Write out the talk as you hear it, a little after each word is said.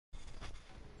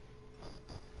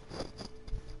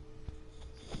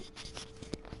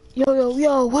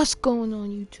Yo, what's going on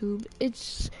YouTube?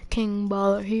 It's King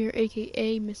Baller here,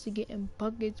 aka Mr. Getting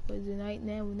Buckets, but tonight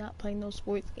now we're not playing no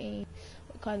sports game.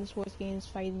 What kind of sports games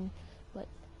fighting? But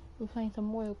we're playing some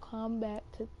Mortal Kombat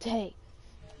today.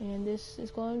 And this is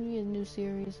going to be a new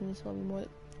series, and it's going to be more,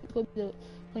 it's going to be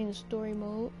playing the story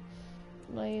mode.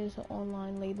 Playing this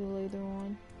online later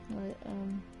on. But,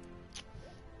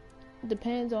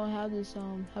 depends on how this,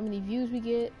 how many views we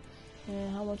get,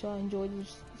 and how much y'all enjoy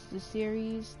the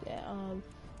series, that how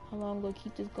long we'll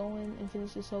keep this going and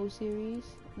finish this whole series.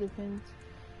 Depends.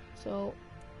 So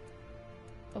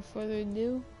without further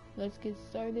ado, let's get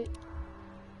started.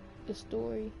 The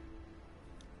story.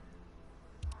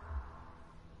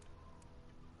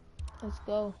 Let's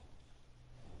go.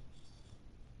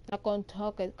 Not gonna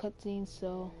talk at cutscenes,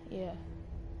 so yeah.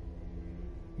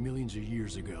 Millions of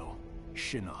years ago,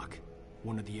 Shinnok,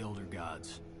 one of the Elder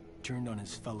Gods, turned on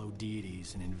his fellow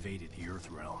deities and invaded the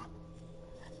Earthrealm.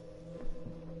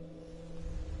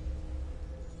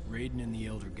 Raiden and the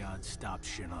Elder Gods stopped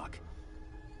Shinnok,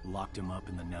 locked him up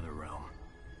in the Netherrealm.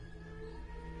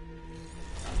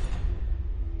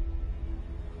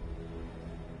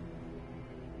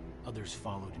 Others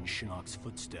followed in Shinnok's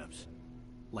footsteps,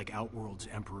 like Outworld's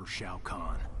Emperor Shao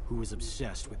Kahn, who was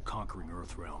obsessed with conquering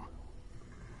Earthrealm.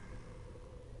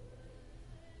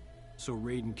 So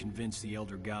Raiden convinced the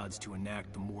Elder Gods to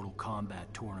enact the Mortal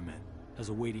Kombat tournament as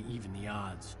a way to even the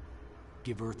odds,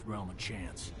 give Earthrealm a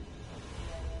chance.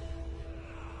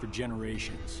 For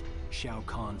generations, Shao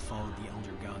Kahn followed the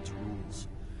Elder Gods' rules.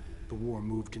 The war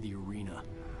moved to the arena,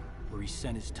 where he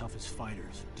sent his toughest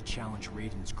fighters to challenge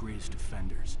Raiden's greatest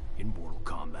defenders in Mortal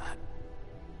Kombat.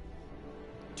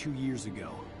 2 years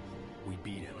ago, we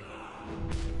beat him.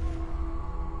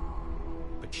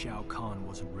 But Shao Kahn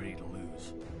wasn't ready to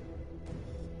lose.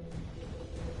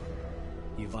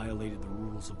 He violated the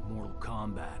rules of Mortal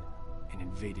Kombat and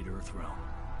invaded Earthrealm.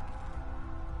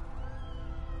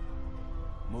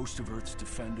 Most of Earth's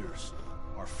defenders,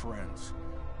 our friends,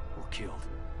 were killed,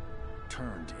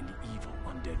 turned into evil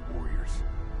undead warriors.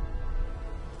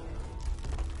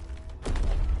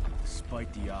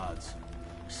 Despite the odds,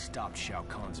 we stopped Shao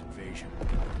Kahn's invasion.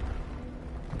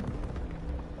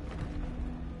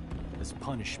 As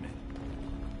punishment,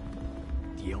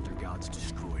 the Elder Gods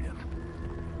destroyed him.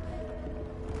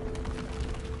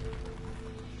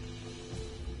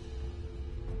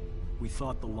 We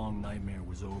thought the long nightmare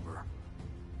was over,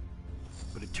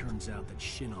 but it turns out that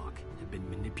Shinnok had been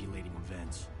manipulating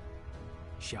events.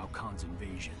 Shao Kahn's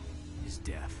invasion, his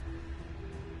death.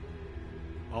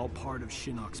 All part of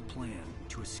Shinnok's plan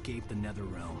to escape the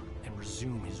Netherrealm and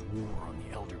resume his war on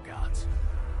the Elder Gods.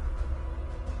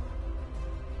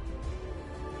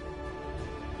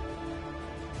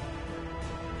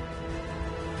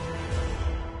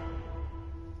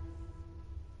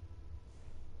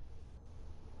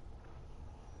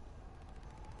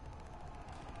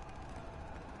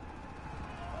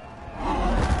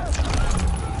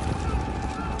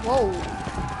 Whoa!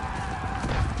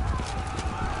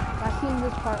 I've seen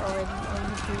this part already on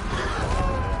YouTube.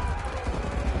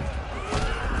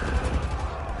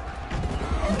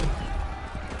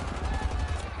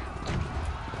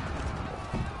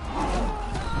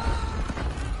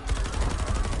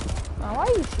 Now, why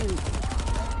you shoot?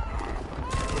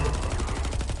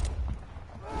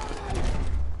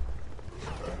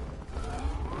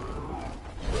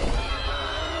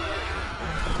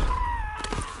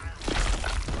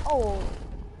 Oh.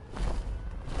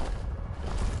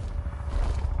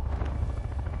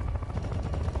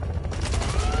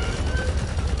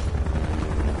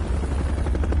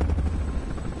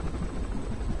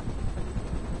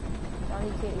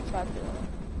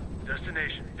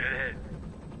 Destination, dead ahead.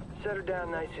 Set her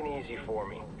down nice and easy for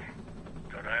me.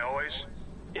 Don't I always?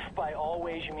 If by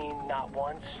always you mean not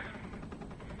once.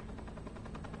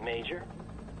 Major?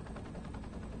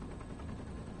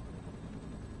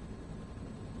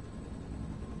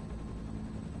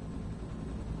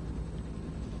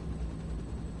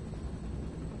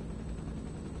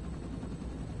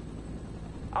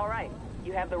 All right,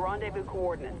 you have the rendezvous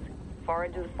coordinates, far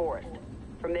into the forest.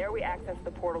 From there, we access the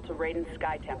portal to Raiden's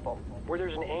Sky Temple. Where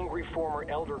there's an angry former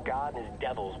Elder God and his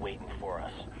devils waiting for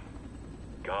us.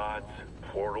 Gods,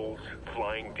 portals,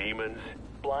 flying demons.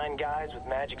 Blind guys with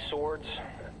magic swords.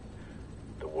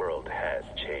 The world has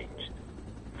changed.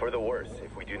 For the worse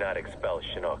if we do not expel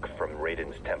Shinnok from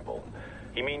Raiden's temple.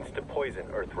 He means to poison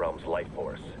Earthrealm's life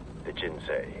force, the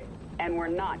Jinsei. And we're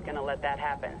not gonna let that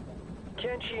happen.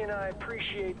 Kenshi and I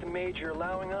appreciate the Major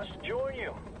allowing us to join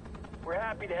you. We're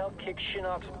happy to help kick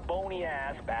Shinnok's bony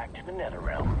ass back to the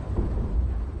Netherrealm.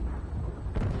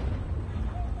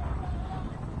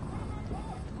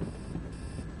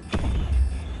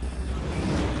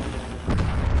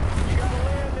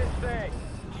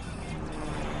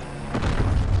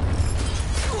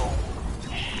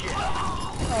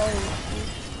 Oh,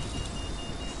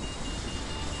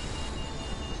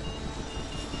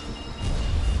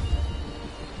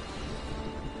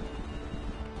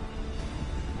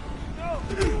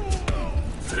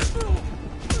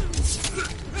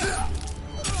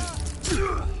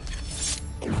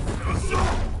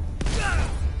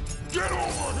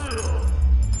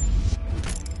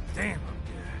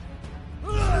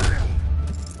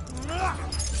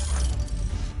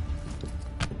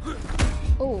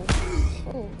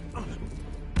 oh.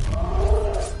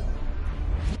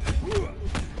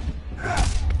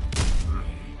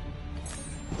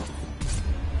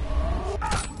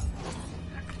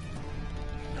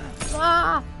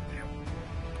 Ah!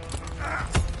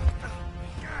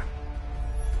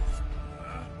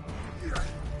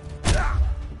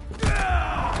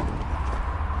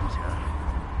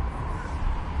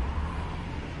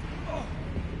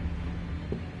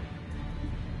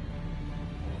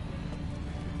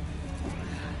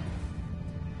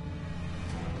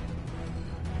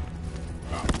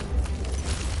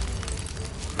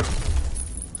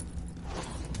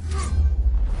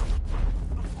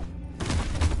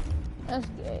 That's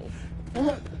gay.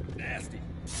 Nasty.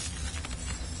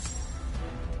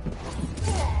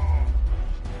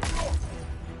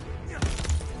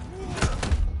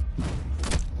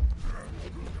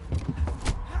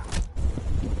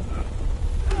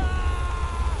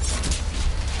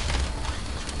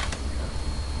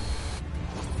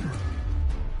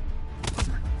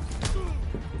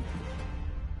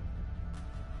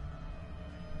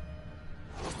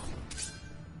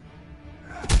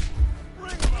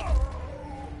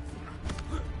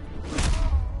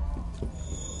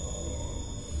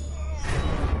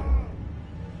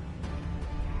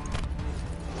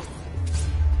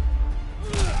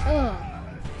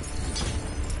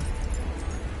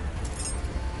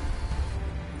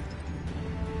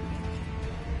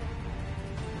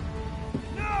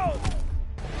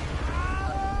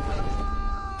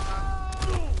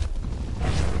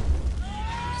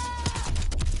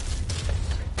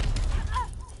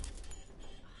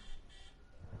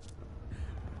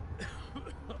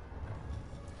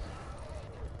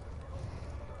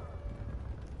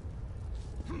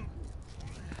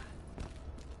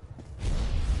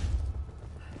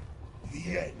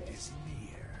 The end is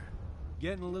near.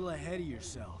 Getting a little ahead of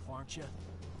yourself, aren't you?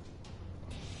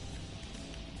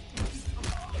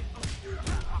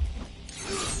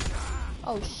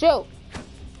 Oh, shoot.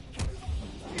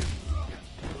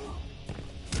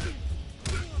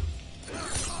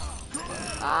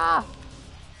 Ah!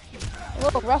 A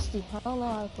little rusty. I don't know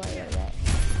how to play like that.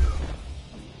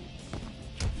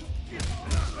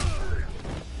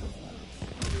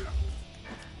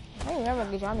 I ain't never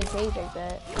get Johnny Cage like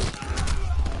that.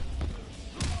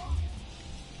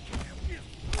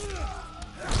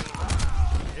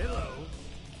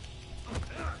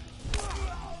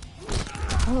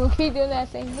 I'm gonna keep doing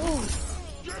that same move.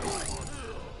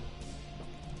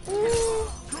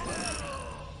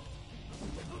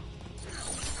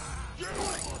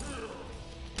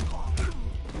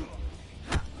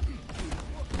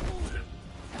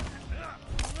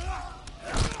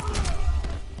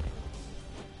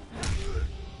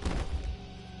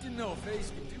 Didn't know a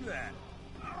face could do that.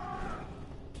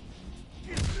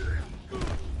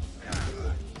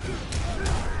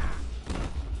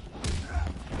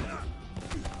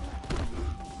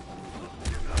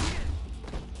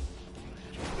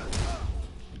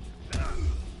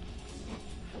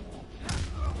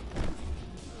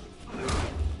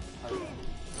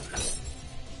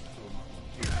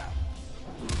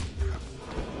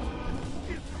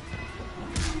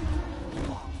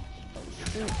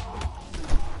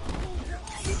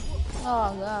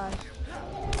 Oh gosh.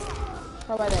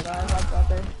 How about that, guys? Watch out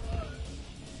there.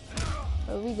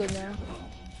 Oh, we good now.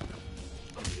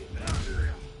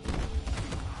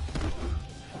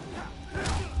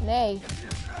 Nay.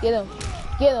 Get him.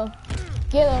 Get him.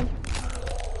 Get him.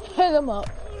 Hit him up.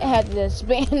 I had to just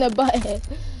spam the button. I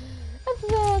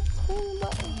just had to spam the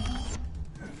button.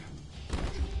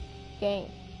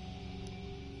 Game.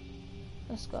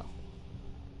 Let's go.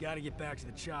 Gotta get back to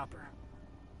the chopper.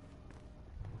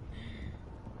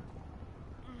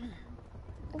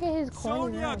 Look at his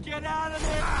corny Sonya, mouth. get out of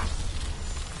there!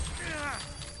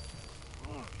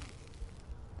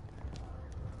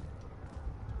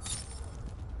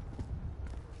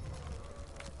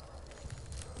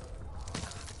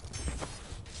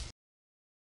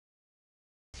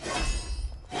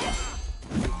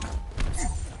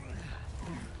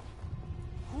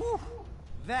 Whew.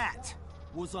 That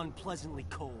was unpleasantly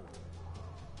cold.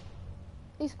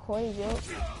 He's corny, joke.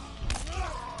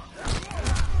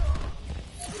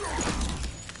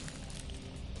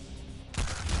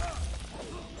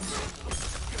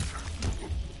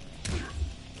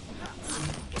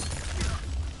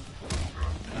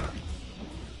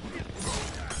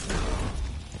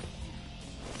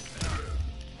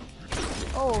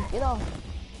 Oh, get off.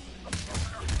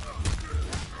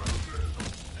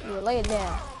 Yeah, lay it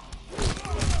down.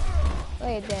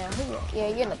 Lay it down. Yeah,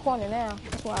 you're in the corner now.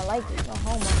 That's why I like it. No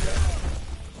homo.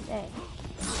 Dang.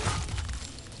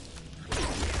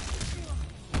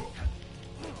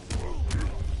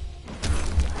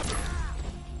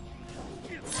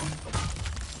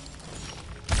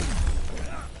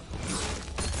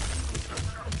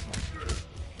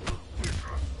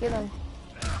 Get him.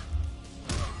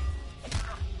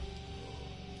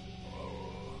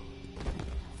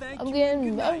 I'm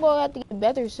gonna have to get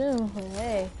better soon. But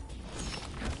hey,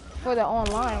 for the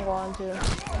online one too.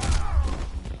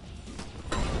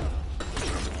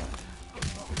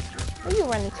 Where you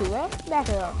running to, bro? Back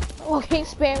it up. Oh, keep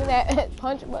spamming that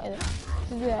punch button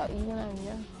to do that. You know,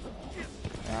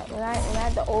 when I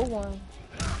had the old one,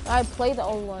 I played the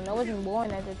old one. I wasn't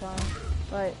born at the time,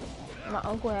 but my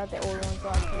uncle had the old one, so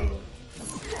I played it.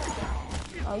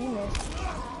 Oh, you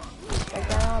missed. Break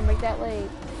that arm, break that leg.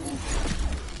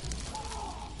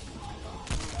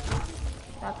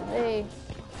 Not today.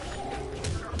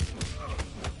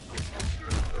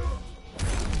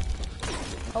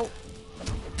 Oh.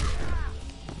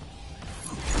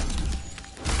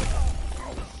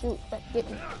 Shoot, get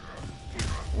me.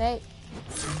 Nate.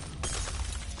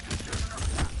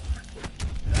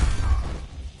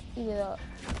 Eat it up.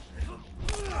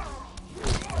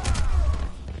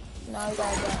 Now you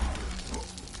got that.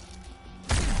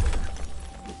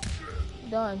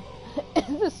 Done.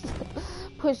 Just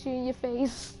push you in your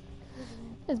face.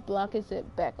 Just block his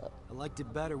it back up. I liked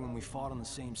it better when we fought on the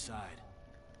same side.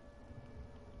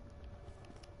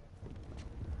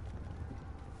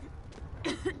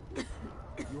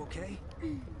 You okay?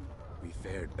 We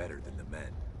fared better than the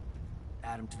men.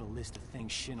 Add him to the list of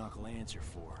things Shinnok will answer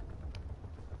for.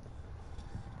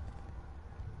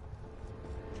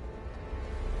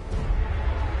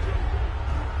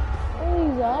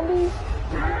 Hey, zombies.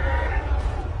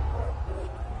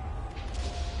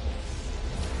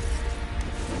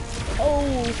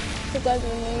 Oh, took out the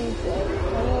names. I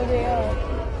know where they are.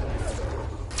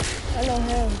 I know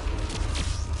him.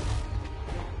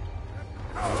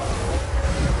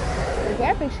 The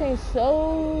graphics changed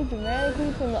so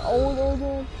dramatically from the old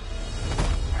one.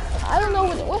 I don't know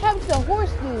what happened to the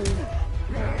horse dude.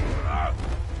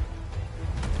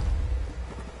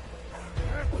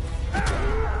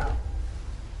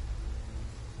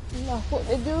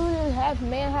 The dude is half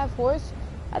man, half horse.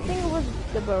 I think it was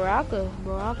the Baraka.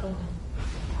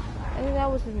 I think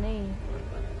that was his name.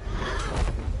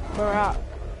 Barak.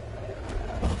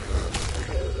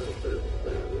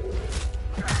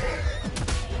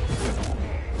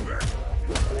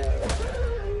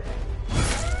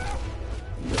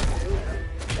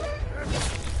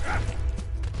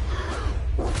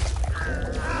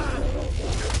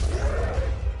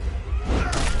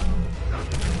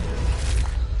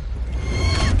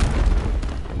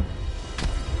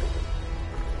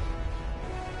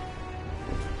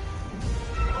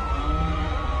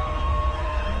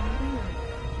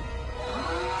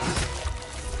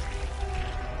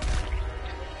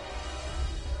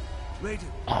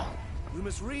 We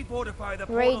must refortify the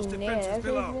portal's Raiden, defenses yeah,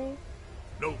 below.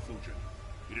 No, Fujin.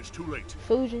 It is too late.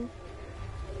 Fujin.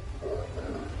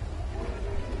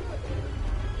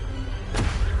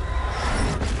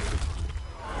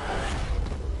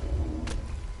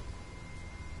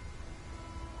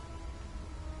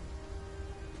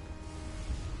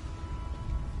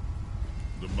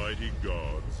 The mighty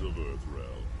gods of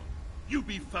Earthrealm. You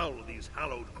befoul these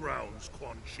hallowed grounds,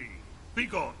 Quan Chi.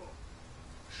 Begone!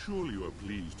 Surely you are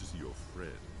pleased to see your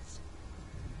friends.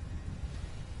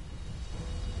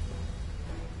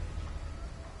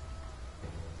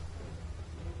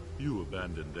 You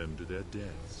abandoned them to their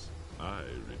deaths. I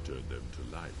returned them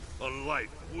to life. A life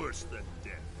worse than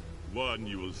death. One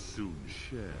you will soon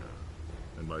share,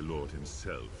 and my lord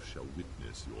himself shall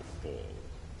witness your fall.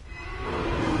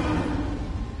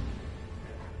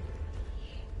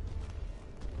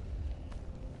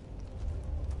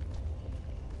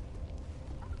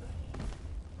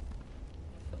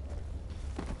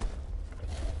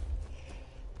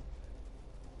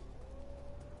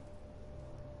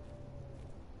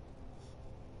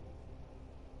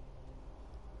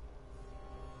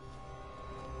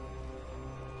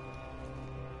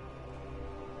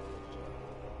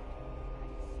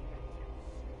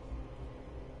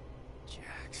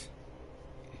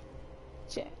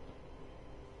 Check.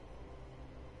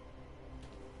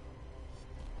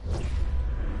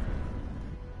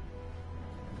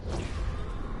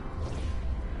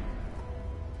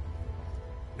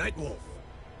 Nightwolf.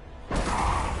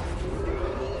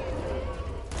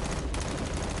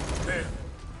 There.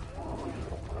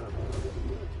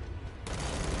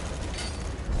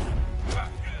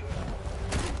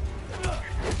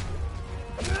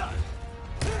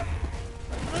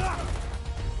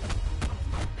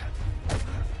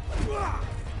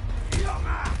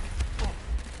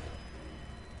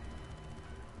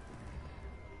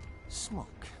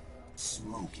 smoke.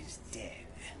 Smoke is dead.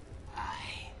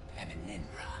 I am an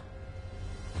Enra.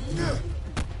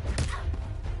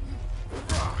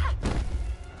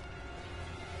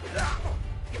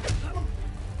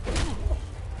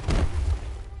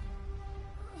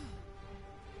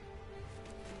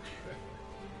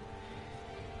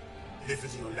 This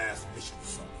is your last mission,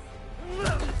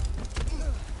 Sonya.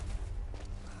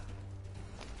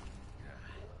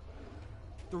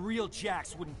 The real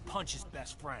Jax wouldn't punch his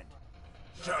best friend.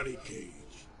 Johnny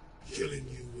Cage, killing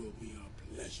you will be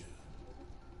a pleasure.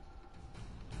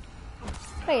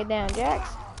 Lay it down, Jax.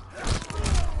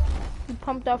 You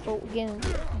pumped up for getting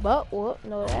butt whooped,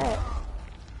 know that.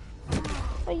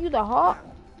 Are you the Hawk?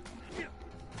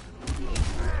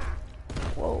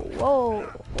 Whoa, whoa,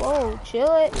 whoa,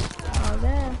 chill it. Oh,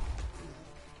 damn.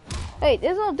 Wait,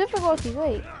 there's no difficulty.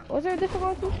 Wait, was there a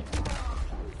difficulty?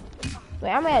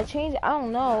 Wait, I may have changed it. I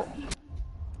don't know.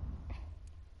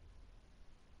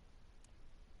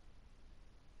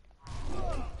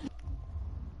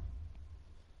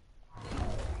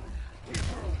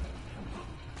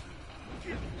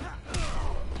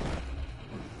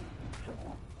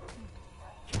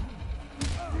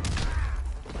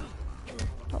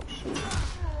 Oh, shoot.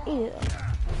 Eat it up.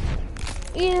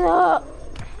 Eat it up.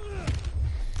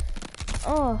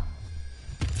 Oh.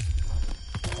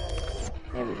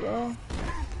 There we go.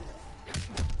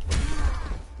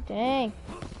 Dang.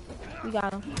 We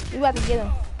got him. We about to get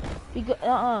him. We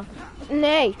go.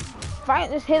 Nay. Fight.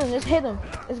 Let's hit him. Let's hit him.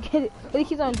 Let's get it. But he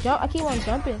keeps on jump. I keep on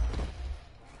jumping.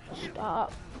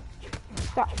 Stop.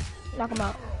 Stop. Knock him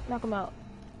out. Knock him out.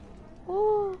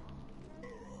 Ooh.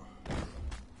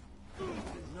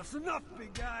 Enough's enough,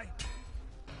 big guy.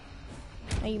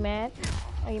 Are you mad?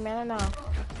 Are you mad or not?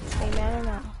 Are you mad or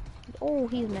not? Oh,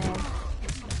 he's mad.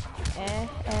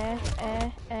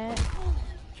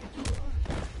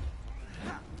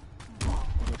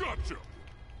 Gotcha!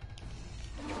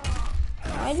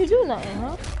 Why'd you do nothing,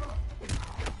 huh?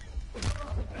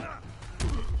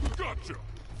 Gotcha!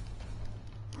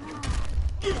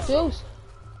 Juice.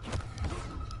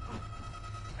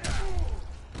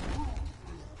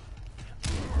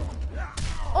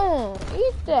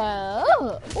 Eat that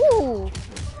up. Ooh.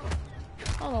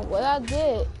 I don't know what I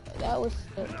did. That was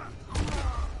sick.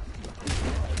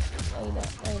 Lay that,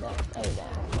 lay that, lay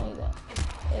that, lay that.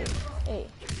 Hey, hey,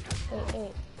 hey, hey,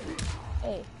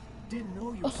 hey. Didn't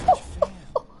know you were such a fan.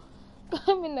 Got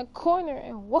him in the corner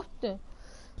and whooped him.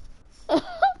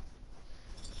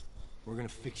 We're gonna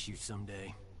fix you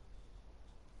someday.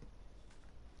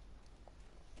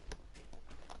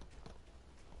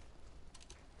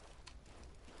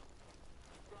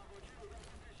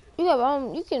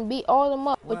 You can beat all of them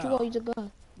up, but you Wow. gonna use a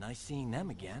gun. Nice seeing them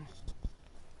again.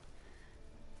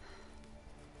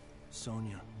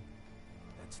 Sonya,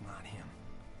 that's not him.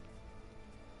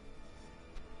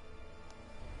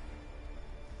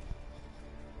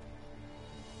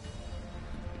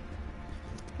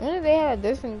 When did they have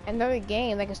another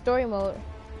game, like a story mode?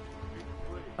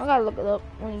 I gotta look it up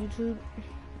on YouTube.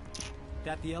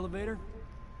 That the elevator?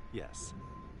 Yes,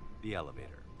 the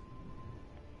elevator.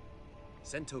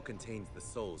 Sento contains the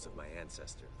souls of my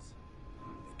ancestors.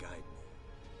 They guide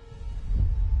me.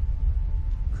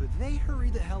 Could they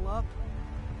hurry the hell up?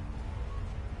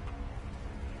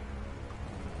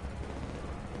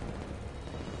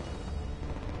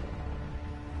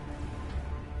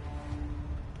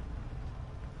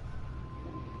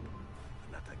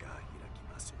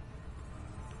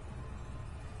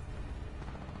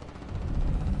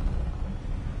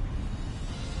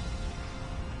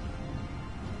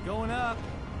 Going up.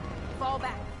 Fall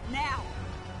back, now!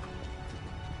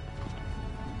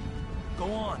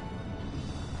 Go on.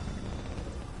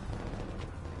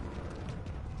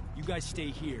 You guys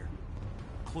stay here.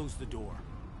 Close the door.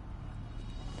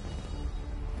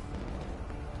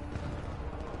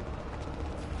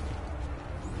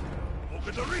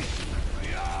 Open the reach!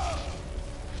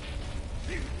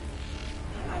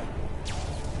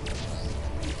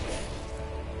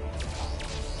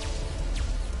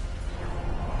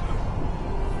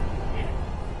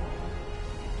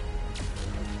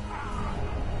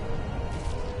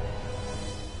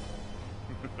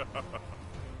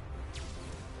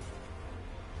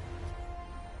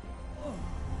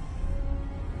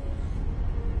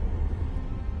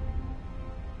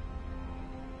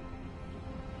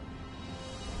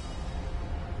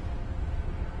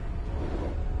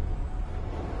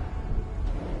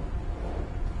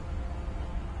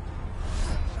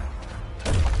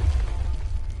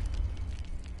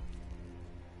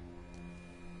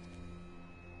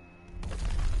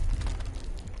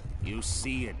 You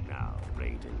see it now,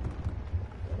 Raiden.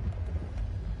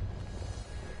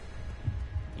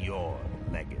 your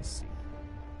legacy.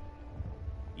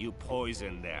 You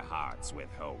poisoned their hearts with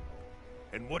hope.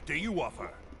 And what do you offer?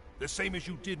 The same as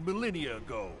you did millennia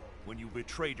ago, when you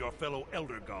betrayed your fellow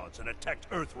Elder Gods and attacked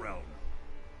Earthrealm.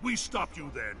 We stopped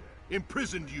you then,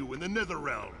 imprisoned you in the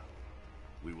Netherrealm.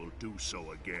 We will do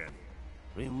so again.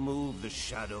 Remove the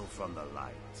shadow from the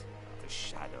light. The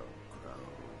shadow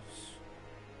grows.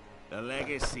 The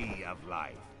legacy of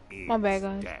life is My bad,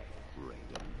 guys. death,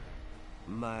 Raiden.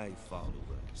 My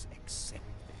followers accept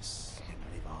this and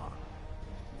live on.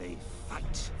 They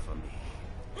fight for me.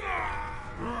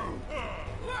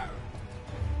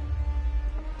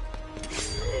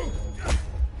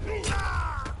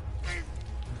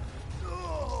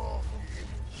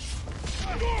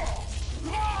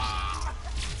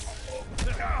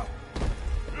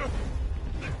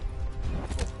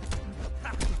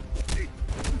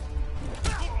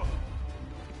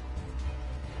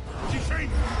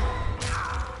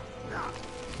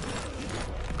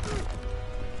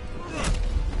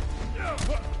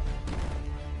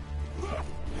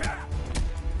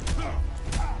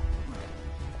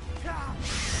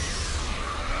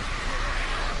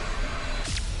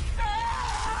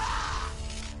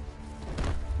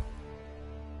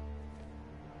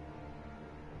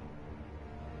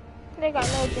 They got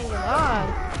no thinking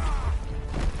eyes.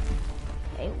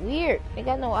 They weird. They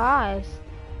got no eyes.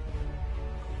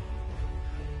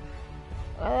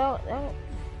 I don't.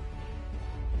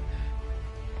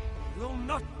 Will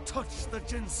not touch the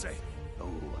Jinsei. Oh,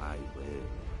 I will.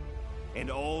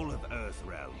 And all of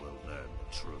Earthrealm will learn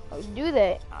the truth. Oh, do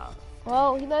that.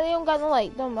 Well, you know they don't got no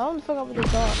like them. I don't forget what they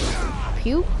call.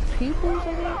 Pupils,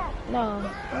 I think.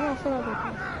 No, I don't forget what they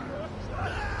call.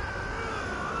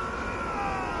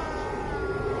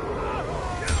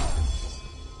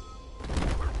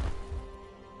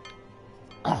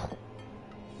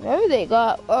 Whatever they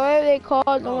got, or whatever they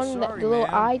call the one that the little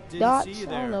eye dots. I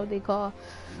don't know what they call.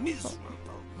 Miserable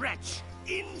wretch,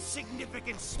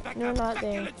 insignificant speck You're of not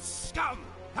there. petulant scum!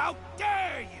 How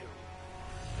dare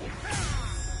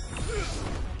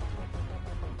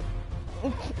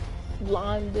you!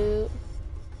 Blonde dude.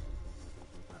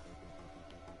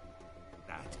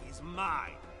 That is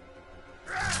mine.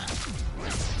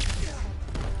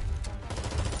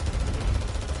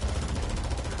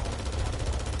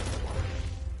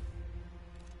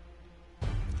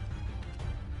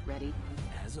 Ready?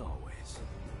 As always.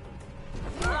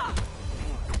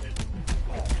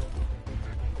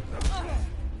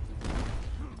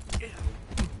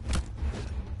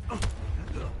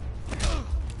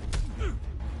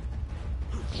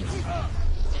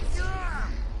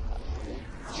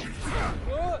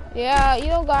 Yeah, you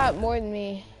don't got more than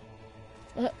me.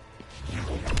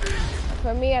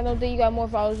 For me, I don't think you got more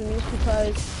followers than me just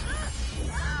because.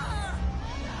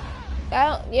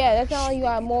 Yeah, that's not like you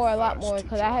got more, a lot more,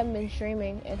 because I haven't been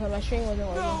streaming, and because my stream wasn't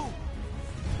working.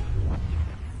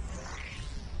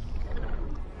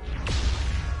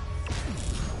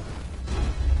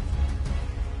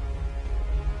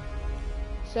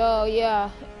 So, yeah.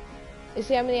 Let's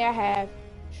see how many I have.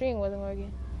 Stream wasn't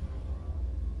working.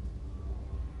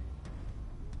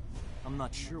 I'm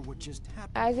not sure what just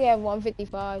happened. I actually have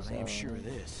 155, But I am so. sure of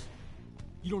this.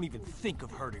 You don't even think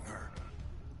of hurting her.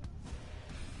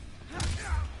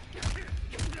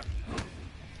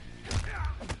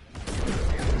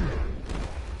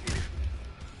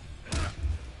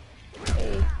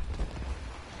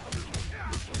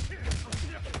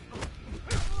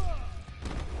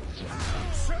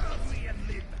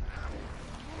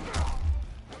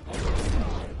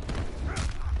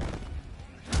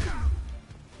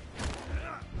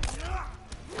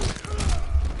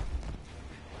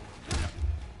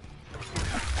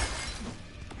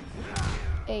 Hey.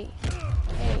 Hey.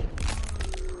 Hey.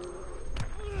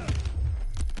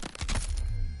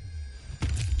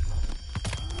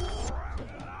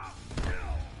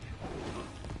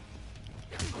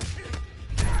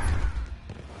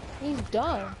 He's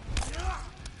done.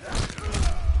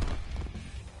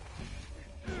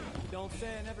 Don't say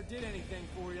I never did anything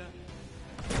for you.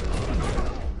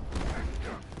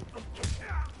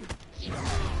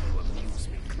 Amuse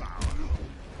me, clown.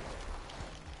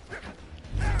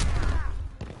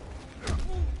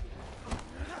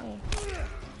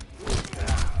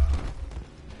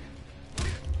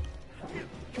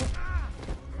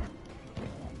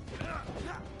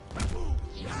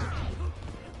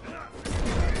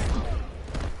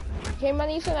 Okay,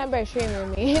 money, you said I better stream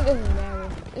with me. It doesn't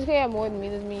matter. This guy have more than me,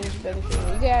 doesn't mean you should better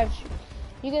stream.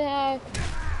 You can have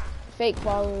fake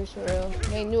followers for real.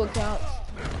 Make new accounts.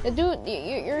 The dude,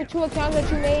 your 2 accounts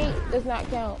that you made does not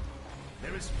count.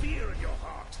 There is fear in your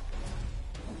heart.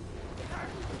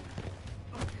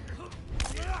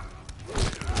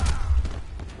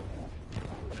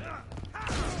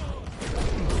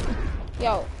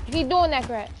 Yo, keep doing that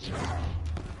crap.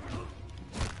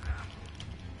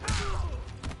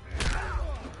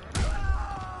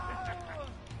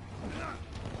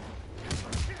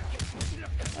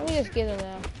 Let me just get him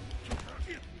now.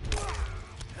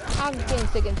 I'm getting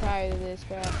sick and tired of this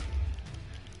crap.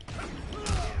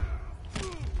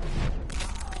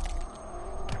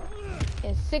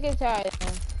 And sick and tired of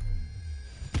him.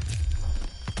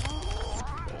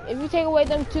 If you take away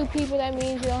them 2 people, that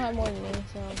means you don't have more than me,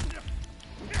 so.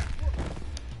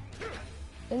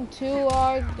 Them 2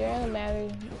 are, they don't matter.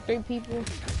 3 people.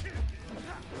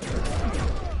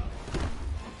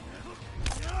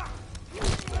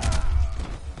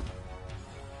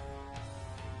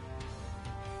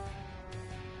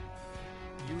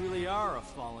 You really are a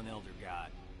fallen elder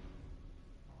god.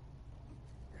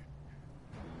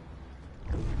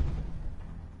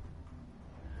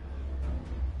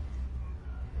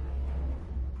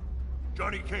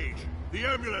 Johnny Cage, the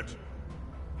amulet!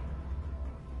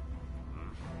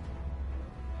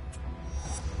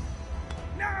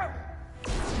 No!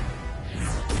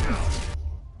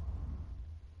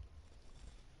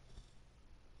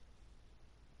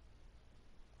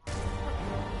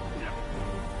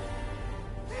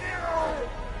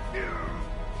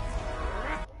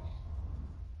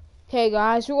 Okay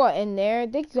guys, we're gonna end there.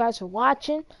 Thank you guys for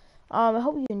watching. I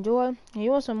hope you enjoy. And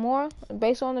you want some more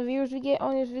based on the viewers we get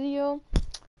on this video?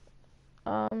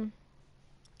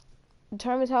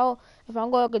 Determines how if I'm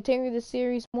gonna continue the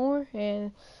series more.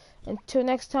 And until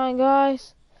next time,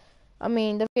 guys.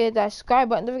 Don't forget that subscribe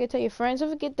button. Don't forget to tell your friends. Don't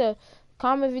forget to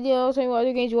comment videos. Tell me what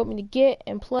other games you want me to get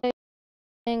and play.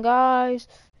 And guys,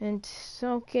 and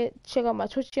don't forget check out my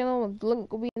Twitch channel. The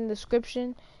link will be in the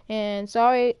description. And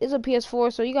sorry, it's a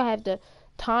PS4, so you gotta have the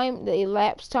time, the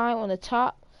elapsed time on the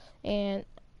top, and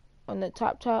on the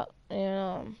top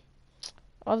and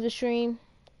of the stream,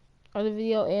 of the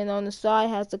video, and on the side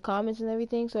has the comments and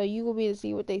everything, so you will be able to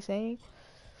see what they're saying,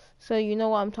 so you know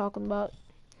what I'm talking about.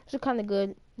 It's kind of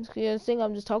good. You think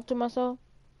I'm just talking to myself.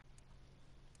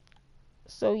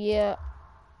 So yeah,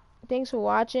 thanks for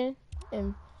watching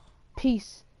and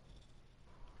peace.